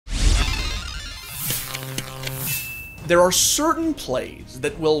There are certain plays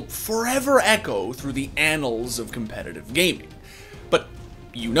that will forever echo through the annals of competitive gaming. But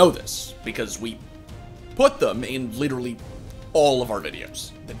you know this, because we put them in literally all of our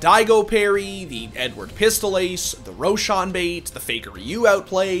videos. The Daigo Parry, the Edward Pistol Ace, the Roshan Bait, the Faker Ryu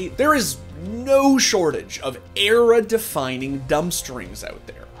outplay. There is no shortage of era-defining dumpsterings out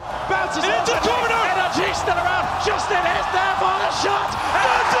there. Bounces into the corner! Energy still around! Justin is there for the shot!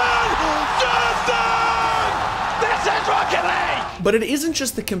 Justin! This is Rocket League! But it isn't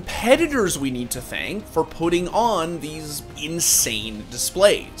just the competitors we need to thank for putting on these insane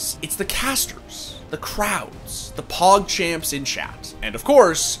displays. It's the casters, the crowds, the PogChamps in chat, and of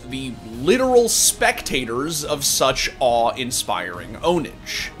course, the literal spectators of such awe-inspiring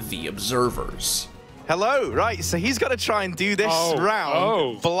ownage, the observers. Hello, right, so he's got to try and do this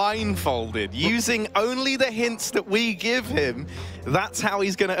round blindfolded, using only the hints that we give him. That's how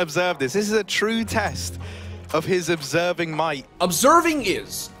he's going to observe this. This is a true test of his observing might. Observing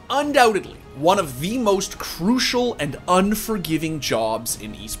is, undoubtedly, one of the most crucial and unforgiving jobs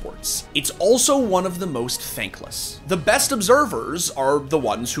in esports. It's also one of the most thankless. The best observers are the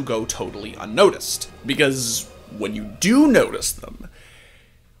ones who go totally unnoticed, because when you do notice them,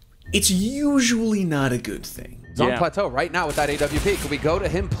 it's usually not a good thing. He's on plateau right now with that AWP. Could we go to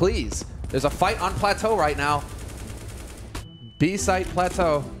him, please? There's a fight on plateau right now. B site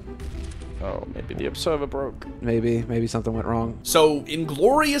plateau. Oh, maybe the observer broke. Maybe something went wrong. So,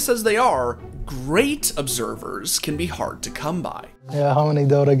 inglorious as they are, great observers can be hard to come by. Yeah, how many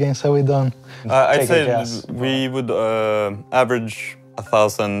Dota games have we done? I'd say we would average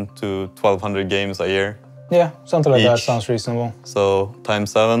 1,000 to 1,200 games a year. Yeah, something like that sounds reasonable. So,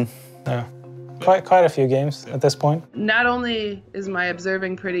 times 7. Yeah, quite a few games at this point. Not only is my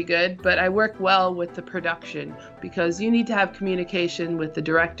observing pretty good, but I work well with the production because you need to have communication with the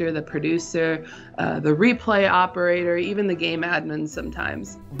director, the producer, the replay operator, even the game admins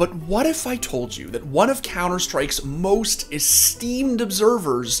sometimes. But what if I told you that one of Counter-Strike's most esteemed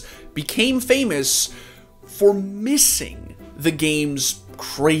observers became famous for missing the game's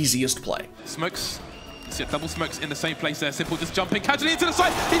craziest play? Smokes. See double smokes in the same place there. s1mple just jumping casually into the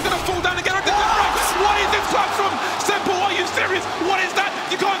side. He's going to fall down again. What is this clutch from s1mple? Are you serious? What is that?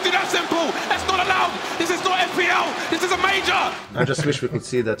 You can't do that, s1mple. That's not allowed. This is not FPL. This is a major. I just wish we could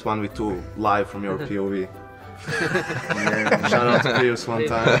see that 1v2 live from your POV. Shout out to Prius one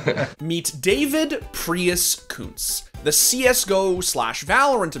time. Meet David Prius Kuntz, the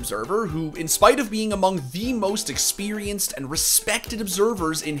CSGO/Valorant observer who, in spite of being among the most experienced and respected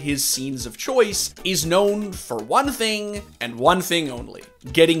observers in his scenes of choice, is known for one thing and one thing only: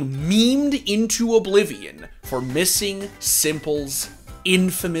 getting memed into oblivion for missing s1mple's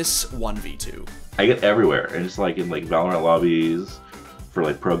infamous 1v2. I get everywhere, and it's like in Valorant lobbies,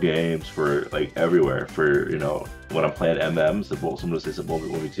 for pro games, for everywhere, for when I'm playing MMs, someone will say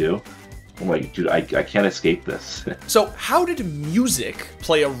s1mple 1v2. I'm like, dude, I can't escape this. So how did music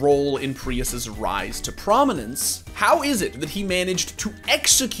play a role in Prius's rise to prominence? How is it that he managed to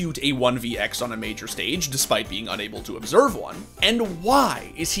execute a 1vx on a major stage despite being unable to observe one? And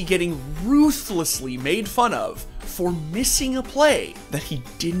why is he getting ruthlessly made fun of for missing a play that he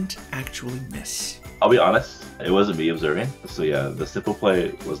didn't actually miss? I'll be honest, it wasn't me observing. So yeah, the s1mple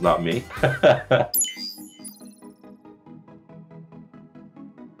play was not me.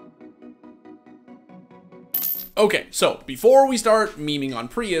 Okay, so before we start memeing on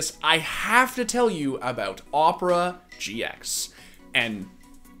Prius, I have to tell you about Opera GX. And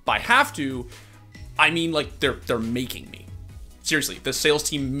by have to, I mean they're making me. Seriously, the sales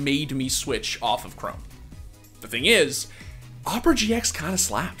team made me switch off of Chrome. The thing is, Opera GX kind of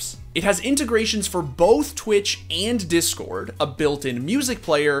slaps. It has integrations for both Twitch and Discord, a built-in music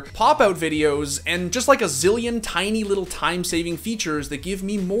player, pop-out videos, and just a zillion tiny little time-saving features that give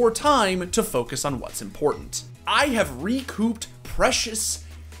me more time to focus on what's important. I have recouped precious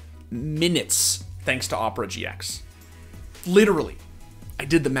minutes thanks to Opera GX. Literally, I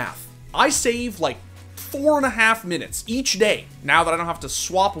did the math. I save 4.5 minutes each day now that I don't have to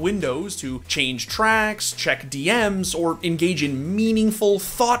swap windows to change tracks, check DMs, or engage in meaningful,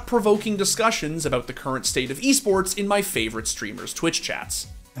 thought-provoking discussions about the current state of esports in my favorite streamers' Twitch chats.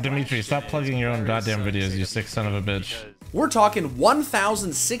 Dimitri, stop plugging your own goddamn videos, you sick son of a bitch. We're talking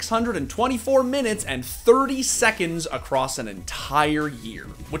 1,624 minutes and 30 seconds across an entire year,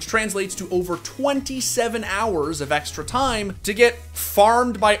 which translates to over 27 hours of extra time to get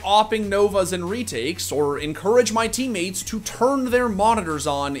farmed by opping Novas and retakes, or encourage my teammates to turn their monitors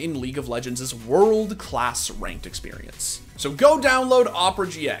on in League of Legends' world-class ranked experience. So go download Opera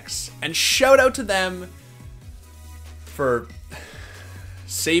GX, and shout out to them for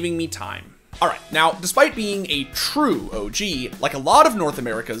saving me time. Alright, now, despite being a true OG, like a lot of North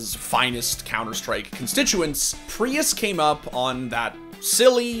America's finest Counter-Strike constituents, Prius came up on that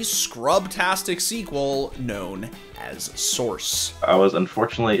silly, scrub-tastic sequel known as Source. I was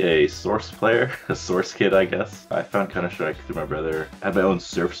unfortunately a Source player, a Source kid, I guess. I found Counter-Strike through my brother. I had my own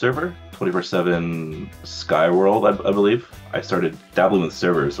surf server, 24/7 Skyworld, I believe. I started dabbling with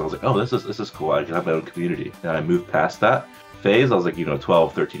servers, so I was like, oh, this is cool. I can have my own community. And I moved past that phase. I was like,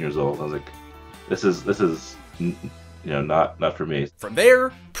 12, 13 years old. I was like, this is not for me. From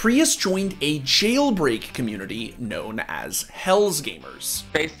there, Prius joined a jailbreak community known as Hell's Gamers.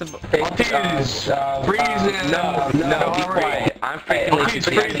 Breeze, be quiet. I'm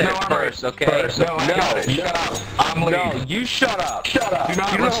freaking first, okay? No, you shut up. Shut up. Do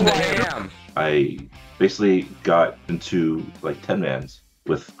not listen to him. I basically got into like 10-mans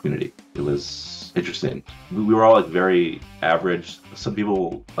with community. It was interesting. We were all like very average. Some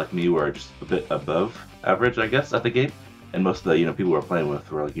people like me were just a bit above average, I guess, at the game. And most of the people we were playing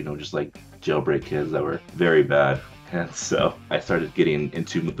with were like, just like jailbreak kids that were very bad. And so I started getting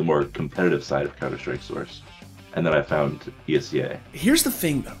into the more competitive side of Counter-Strike Source. And then I found ESEA. Here's the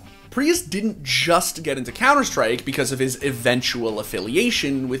thing though. Prius didn't just get into Counter-Strike because of his eventual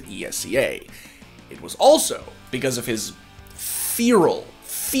affiliation with ESEA. It was also because of his feral,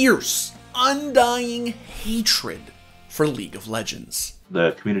 fierce, undying hatred for League of Legends.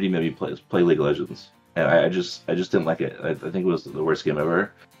 The community made me play League of Legends. And I just didn't like it. I think it was the worst game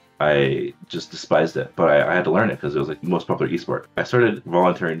ever. I just despised it, but I had to learn it because it was like the most popular esport. I started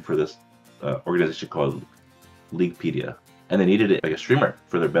volunteering for this organization called Leaguepedia, and they needed like a streamer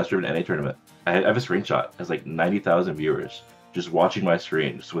for their best driven NA tournament. I have a screenshot. It has like 90,000 viewers just watching my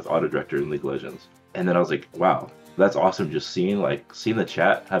stream just with auto director in League of Legends. And then I was like, wow, that's awesome. Just seeing the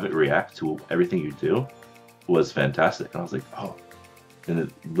chat, have it react to everything you do was fantastic. And I was like, oh. And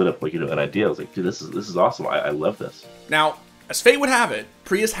it lit up like, an idea. I was like, dude, this is awesome. I love this. Now, as fate would have it,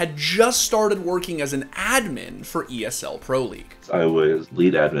 Prius had just started working as an admin for ESL Pro League. I was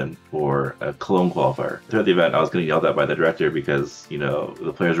lead admin for a Cologne qualifier. Throughout the event, I was getting yelled at by the director because,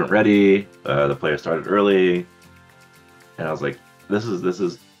 the players weren't ready. The players started early. And I was like, this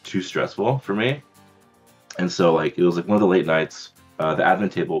is too stressful for me. And so it was like one of the late nights. The admin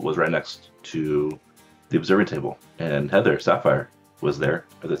table was right next to the observing table. And Heather Sapphire was there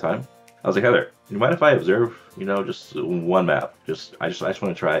at the time. I was like, Heather, you mind if I observe, just one map? I just want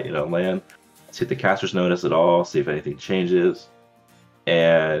to try it, land, see if the casters notice at all, see if anything changes.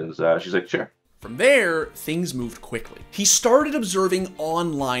 And she's like, sure. From there, things moved quickly. He started observing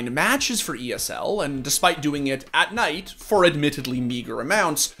online matches for ESL, and despite doing it at night for admittedly meager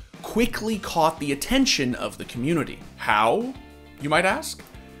amounts, quickly caught the attention of the community. How, you might ask?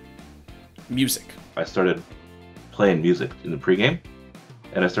 Music. I started playing music in the pregame,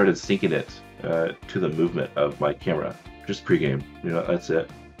 and I started syncing it to the movement of my camera. Just pregame, that's it.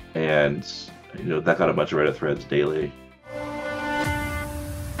 And, that got a bunch of Reddit threads daily.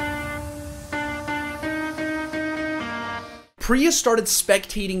 Prius started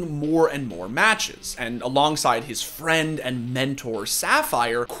spectating more and more matches, and alongside his friend and mentor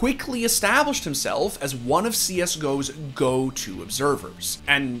Sapphire, quickly established himself as one of CSGO's go-to observers.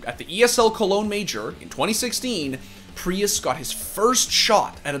 And at the ESL Cologne Major in 2016, Prius got his first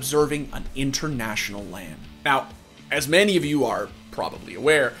shot at observing an international LAN. Now, as many of you are probably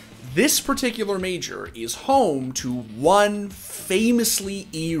aware, this particular major is home to one famously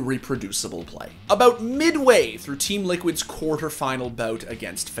irreproducible play. About midway through Team Liquid's quarterfinal bout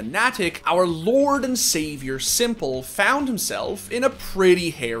against Fnatic, our Lord and Savior s1mple found himself in a pretty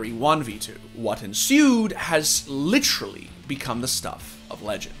hairy 1v2. What ensued has literally become the stuff of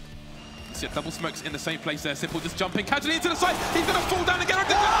legend. See double smokes in the same place there. s1mple just jumping casually into the side. He's going to fall down and get under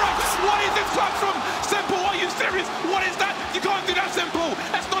the right. What is this clutch from s1mple? Are you serious? What is that? You can't do that, s1mple.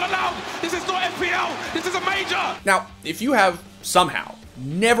 That's not allowed. This is not FPL. This is a major. Now, if you have somehow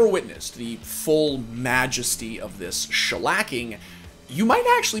never witnessed the full majesty of this shellacking, you might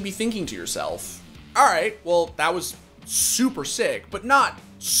actually be thinking to yourself, all right, well, that was super sick, but not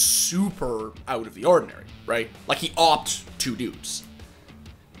super out of the ordinary, right? Like he opped two dudes.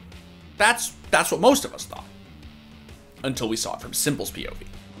 That's what most of us thought, until we saw it from s1mple's POV.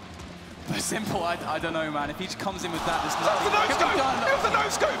 s1mple, I don't know, man. If he just comes in with that, there's It was a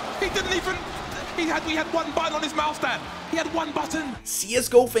no-scope. He didn't even... He had one button on his mouse stand. He had one button.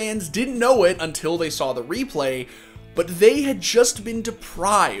 CSGO fans didn't know it until they saw the replay, but they had just been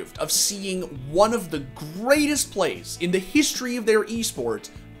deprived of seeing one of the greatest plays in the history of their esport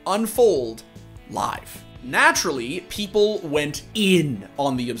unfold live. Naturally, people went in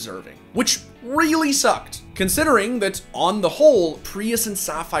on the observing, which really sucked, considering that, on the whole, Prius and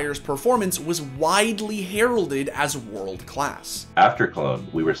Sapphire's performance was widely heralded as world-class. After Cologne,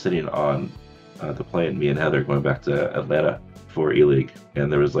 we were sitting on the plane, me and Heather, going back to Atlanta for E-League,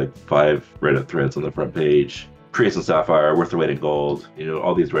 and there was like 5 Reddit threads on the front page. Prius and Sapphire, worth their weight in gold, you know,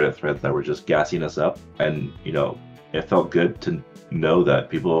 all these Reddit threads that were just gassing us up. And, you know, it felt good to know that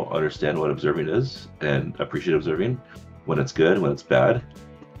people understand what observing is and appreciate observing when it's good, when it's bad.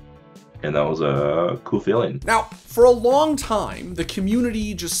 And that was a cool feeling. Now, for a long time, the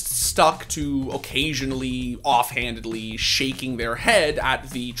community just stuck to occasionally, offhandedly shaking their head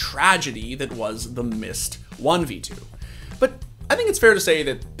at the tragedy that was the missed 1v2. But I think it's fair to say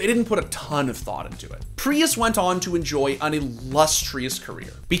that they didn't put a ton of thought into it. Prius went on to enjoy an illustrious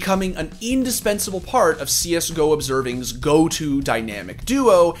career, becoming an indispensable part of CSGO Observing's go-to dynamic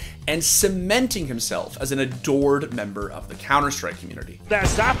duo and cementing himself as an adored member of the Counter-Strike community. There's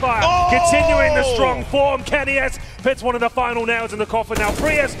Sapphire continuing the strong form. Kenny S fits one of the final nails in the coffin. Now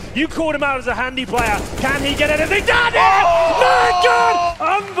Prius, you called him out as a handy player. Can he get anything done? My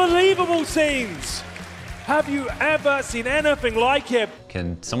God! Unbelievable scenes. Have you ever seen anything like him?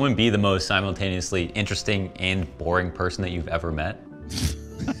 Can someone be the most simultaneously interesting and boring person that you've ever met?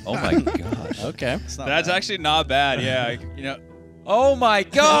 Oh my gosh. Okay. That's actually not bad. Yeah, you know. Oh my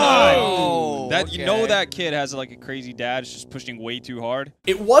God! Oh, that you know that kid has like a crazy dad. It's just pushing way too hard.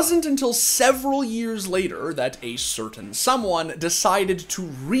 It wasn't until several years later that a certain someone decided to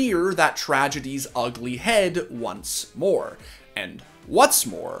rear that tragedy's ugly head once more, and what's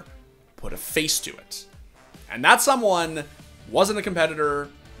more, put a face to it. And that someone wasn't a competitor,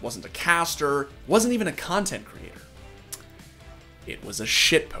 wasn't a caster, wasn't even a content creator. It was a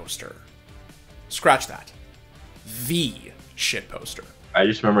shit poster. Scratch that. The shit poster. I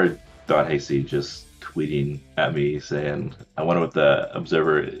just remember Don Hasty just tweeting at me saying, I wonder what the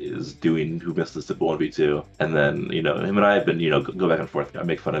Observer is doing who missed the simple 1v2. And then, you know, him and I have been, you know, go back and forth. I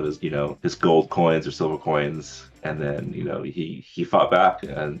make fun of his, you know, his gold coins or silver coins. And then, you know, he fought back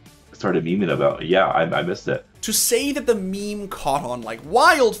and started memeing about, yeah, I missed it. To say that the meme caught on like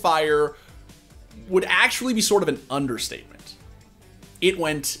wildfire would actually be sort of an understatement. It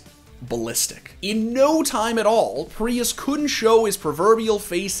went ballistic. In no time at all, Prius couldn't show his proverbial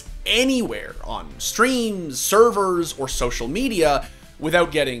face anywhere on streams, servers, or social media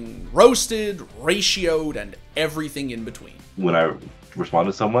without getting roasted, ratioed, and everything in between. When I respond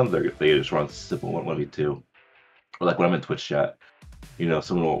to someone, they just run simple 1v2. Or like when I'm in Twitch chat, you know,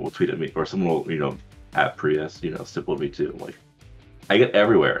 someone will tweet at me, or someone will, you know, at Prius, you know, simple v2. Like, I get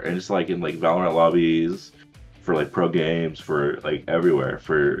everywhere, and just like in like Valorant lobbies, for like pro games, for like everywhere,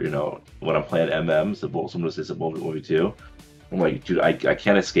 for, you know, when I'm playing MMs, someone will say simple 1v2. I'm like, dude, I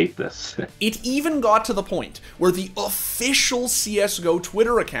can't escape this. It even got to the point where the official CSGO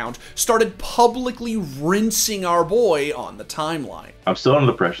Twitter account started publicly rinsing our boy on the timeline. I'm still under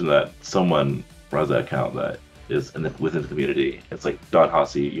the impression that someone runs that account that is within the community. It's like Don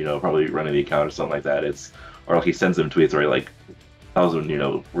Hossie, you know, probably running the account or something like that. It's, or like he sends them tweets or like 1,000, you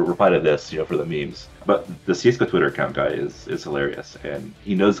know, reply to this, you know, for the memes. But the CSGO Twitter account guy is hilarious, and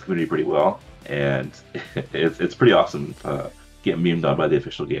he knows the community pretty well, and it's pretty awesome get memed on by the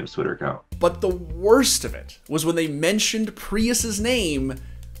official game's Twitter account. But the worst of it was when they mentioned Prius's name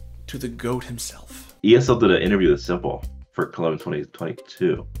to the GOAT himself. ESL did an interview with Simple for Cologne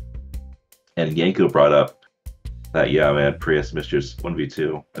 2022, and Yanko brought up that, yeah, man, Prius missed your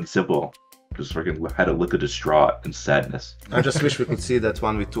 1v2, and Simple just freaking had a look of distraught and sadness. I just wish we could see that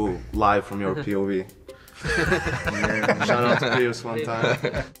 1v2 live from your POV. Yeah, shout out to Prius one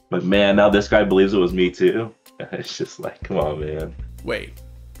time. But man, now this guy believes it was me too. It's just like, come on, man. Wait,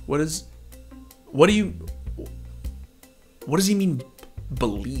 what does he mean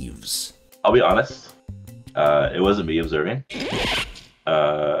believes? I'll be honest, it wasn't me observing.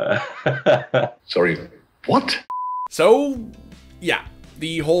 Sorry, what? So, yeah,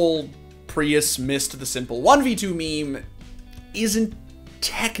 the whole Prius missed the simple 1v2 meme isn't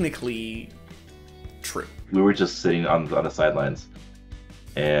technically true. We were just sitting on the sidelines,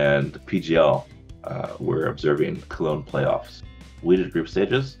 and PGL were observing Cologne playoffs. We did group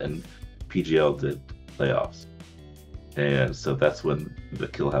stages, and PGL did playoffs. And so that's when the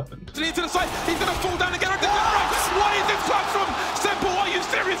kill happened. Into the side, he's gonna fall down again. What is this clutch from Simple? Are you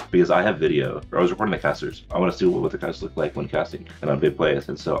serious? Because I have video, or I was recording the casters. I want to see what the casters look like when casting and on big plays,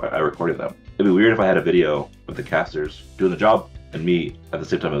 and so I recorded them. It'd be weird if I had a video of the casters doing the job and me at the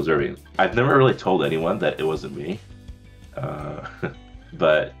same time observing. I've never really told anyone that it wasn't me,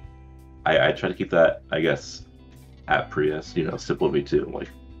 but I try to keep that, I guess, at Prius, you know, simple of me too. Like,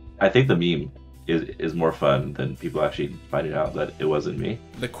 I think the meme is more fun than people actually finding out that it wasn't me.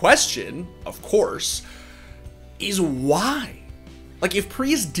 The question, of course, is why. Like, if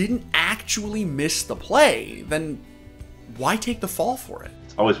Prius didn't actually miss the play, then why take the fall for it?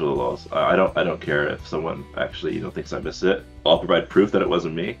 It's always for the lows. I don't care if someone actually thinks I missed it. I'll provide proof that it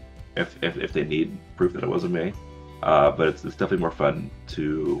wasn't me if they need proof that it wasn't me. But it's definitely more fun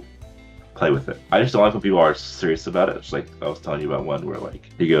to play with it. I just don't like when people are serious about it. It's like I was telling you about one where like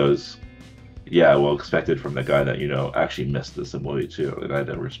he goes, yeah, well, expected from the guy that actually missed this in movie too, and I had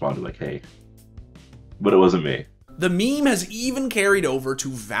to respond like, hey, but it wasn't me. The meme has even carried over to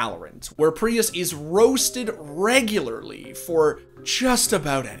Valorant, where Prius is roasted regularly for just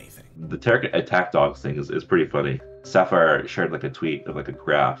about anything. The Tarek attack dogs thing is pretty funny. Sapphire shared like a tweet of like a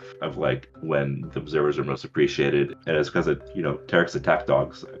graph of like when the observers are most appreciated, and it's because of Tarek's attack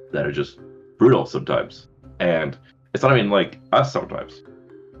dogs that are just brutal sometimes. And it's not even like us sometimes.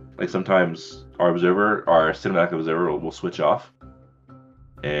 Like sometimes our cinematic observer will switch off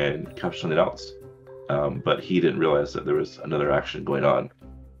and capture something else. But he didn't realize that there was another action going on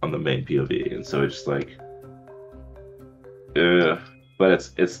the main POV, and so it's just like, but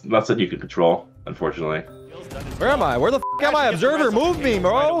it's not something you can control, unfortunately. Where am I? Where the f am I? Observer, move me,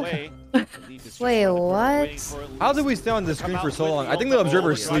 bro! Wait, what? How did we stay on the screen for so long? I think the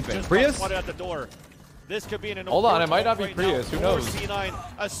observer is sleeping. Prius? Hold on, it might not be Prius. Who knows?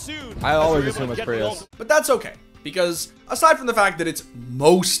 I always assume it's Prius. But that's okay, because aside from the fact that it's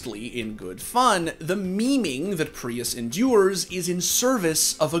mostly in good fun, the memeing that Prius endures is in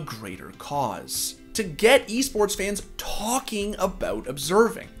service of a greater cause. To get esports fans talking about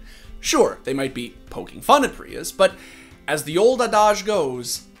observing. Sure, they might be poking fun at Prius, but as the old adage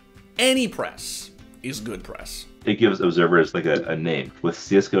goes, any press is good press. It gives observers like a name. With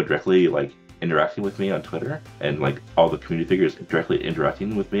CSGO directly like interacting with me on Twitter, and like all the community figures directly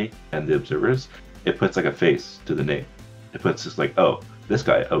interacting with me and the observers, it puts like a face to the name. It puts just like, oh, this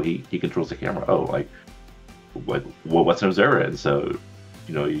guy, oh, he controls the camera. Oh, like what's an observer? And so,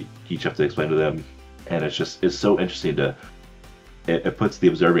 you each have to explain to them, and it's so interesting it puts the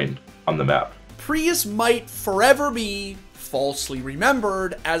observing on the map. Prius might forever be falsely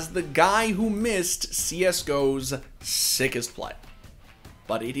remembered as the guy who missed CSGO's sickest play.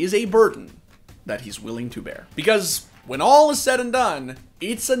 But it is a burden that he's willing to bear. Because when all is said and done,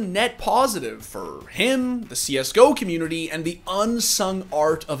 it's a net positive for him, the CSGO community, and the unsung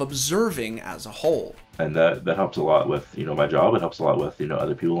art of observing as a whole. And that helps a lot with, my job. It helps a lot with,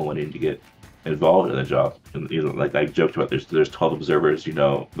 other people wanting to get involved in the job. And like I joked about, there's 12 observers,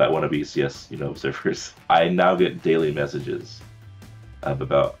 that want to be CS, observers. I now get daily messages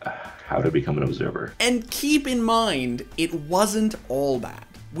about how to become an observer. And keep in mind, it wasn't all bad.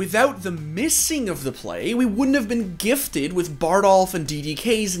 Without the missing of the play, we wouldn't have been gifted with Bardolph and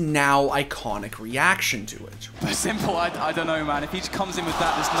DDK's now iconic reaction to it. Simple, I don't know, man. If he just comes in with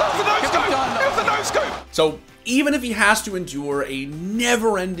that, there's It was a no-scope! So even if he has to endure a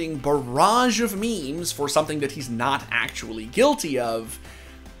never-ending barrage of memes for something that he's not actually guilty of,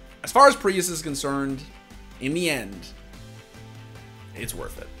 as far as Prius is concerned, in the end, it's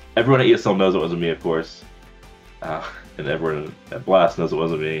worth it. Everyone at ESL knows it wasn't me, of course. And everyone at Blast knows it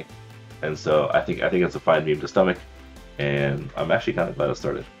wasn't me, and so I think it's a fine meme to stomach, and I'm actually kind of glad it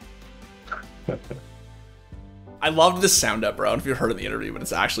started. I loved this sound up, bro. I don't know if you heard in the interview, but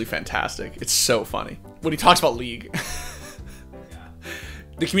it's actually fantastic. It's so funny when he talks about League.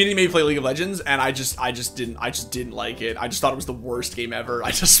 The community made me play League of Legends, and I just didn't like it. I just thought it was the worst game ever. I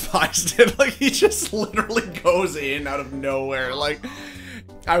despised it. Like, he just literally goes in out of nowhere. Like,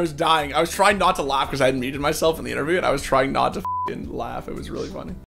 I was dying. I was trying not to laugh because I had muted myself in the interview, and I was trying not to f***ing laugh. It was really funny.